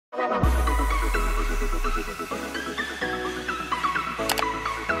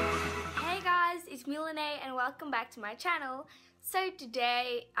welcome back to my channel. So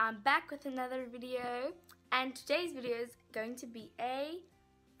today I'm back with another video, and today's video is going to be a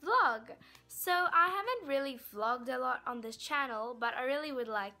vlog. So I haven't really vlogged a lot on this channel, but I really would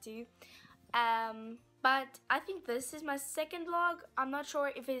like to. But I think this is my second vlog. I'm not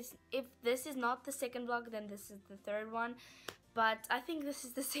sure if this is not the second vlog, then this is the third one. But I think this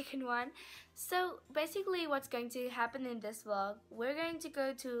is the second one. So basically what's going to happen in this vlog, we're going to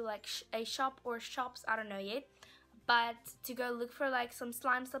go to like a shop or shops, I don't know yet, but to go look for like some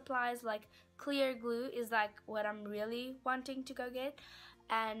slime supplies, like clear glue is like what I'm really wanting to go get,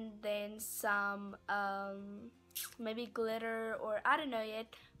 and then some maybe glitter, or I don't know yet,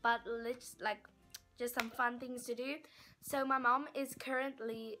 but let's like just some fun things to do. So my mom is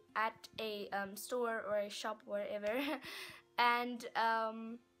currently at a store or a shop, wherever. And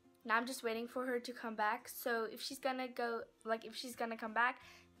now I'm just waiting for her to come back. So if she's gonna come back,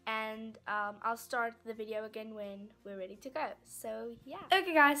 and I'll start the video again when we're ready to go. So yeah.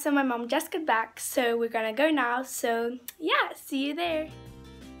 Okay guys, so my mom just got back, so we're gonna go now. So yeah, see you there.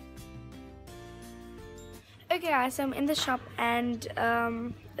 Okay guys, so I'm in the shop, and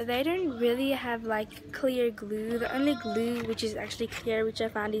they don't really have like clear glue. The only glue which is actually clear, which I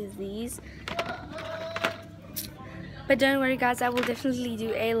found, is these. But don't worry guys, I will definitely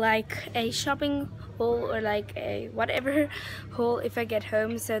do a shopping haul, or like a whatever haul if I get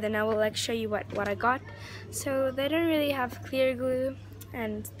home. So then I will like show you what I got. So they don't really have clear glue,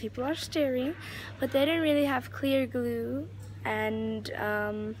 and people are staring, but they don't really have clear glue. And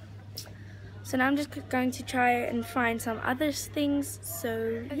so now I'm just going to try and find some other things.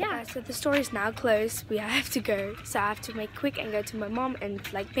 So yeah, so the store is now closed. We have to go. So I have to make quick and go to my mom and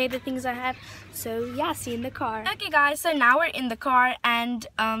like pay the things I have. So yeah, see you in the car. Okay guys, so now we're in the car, and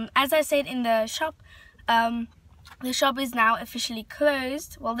as I said in the shop is now officially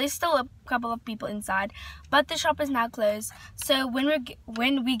closed. Well, there's still a couple of people inside, but the shop is now closed. So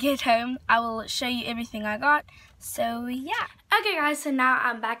when we get home, I will show you everything I got. So yeah. Okay guys, so now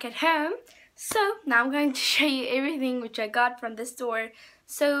I'm back at home. So now I'm going to show you everything which I got from the store.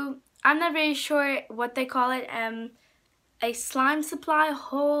 So I'm not very sure what they call it, a slime supply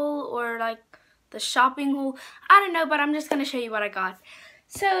haul, or like the shopping haul, I don't know, but I'm just going to show you what I got.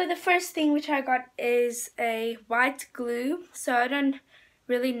 So the first thing which I got is a white glue. So I don't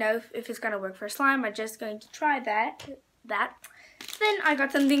really know if it's going to work for slime. I'm just going to try that. Then I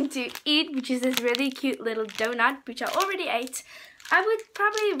got something to eat, which is this really cute little donut, which I already ate. I would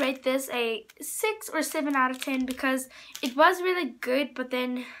probably rate this a 6 or 7 out of 10 because it was really good, but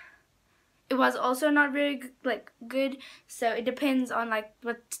then it was also not very good. So it depends on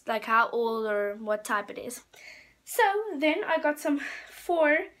how old or what type it is. So then I got some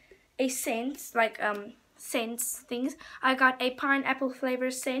for a scent, scents things. I got a pineapple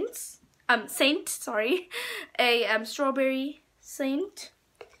flavor scent, a strawberry scent,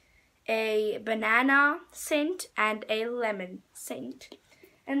 a banana scent, and a lemon scent.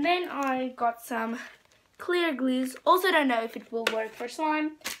 And then I got some clear glues. Also don't know if it will work for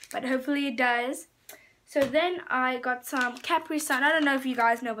slime, but hopefully it does. So then I got some Capri Sun. I don't know if you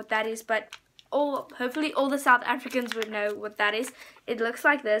guys know what that is, but hopefully all the South Africans would know what that is. It looks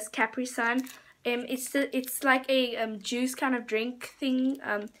like this, Capri Sun. It's like a juice kind of drink thing.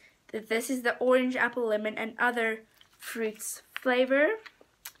 This is the orange, apple, lemon, and other fruits flavor,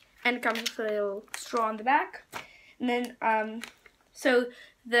 and it comes with a little straw on the back. And then so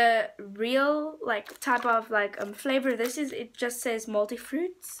the real type of flavor, it just says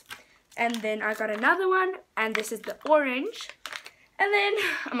multi-fruits. And then I got another one, and this is the orange. And then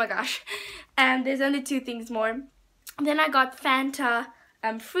oh my gosh, and there's only 2 things more. And then I got Fanta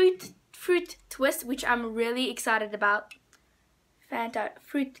fruit twist, which I'm really excited about. Fanta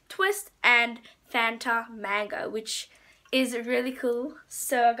fruit twist and Fanta mango, which is really cool.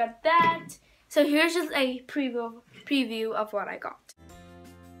 So I got that. So here's just a preview of what I got.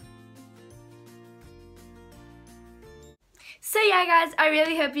 So yeah guys, I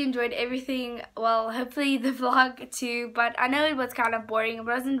really hope you enjoyed everything. Well, hopefully the vlog too, but I know it was kind of boring. It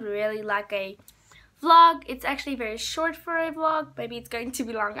wasn't really like a vlog. It's actually very short for a vlog. Maybe it's going to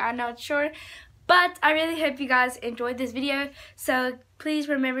be long, I'm not sure. But I really hope you guys enjoyed this video. So please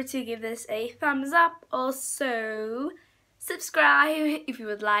remember to give this a thumbs up. Also, subscribe if you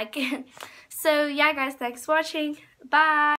would like. So yeah guys, thanks for watching. Bye.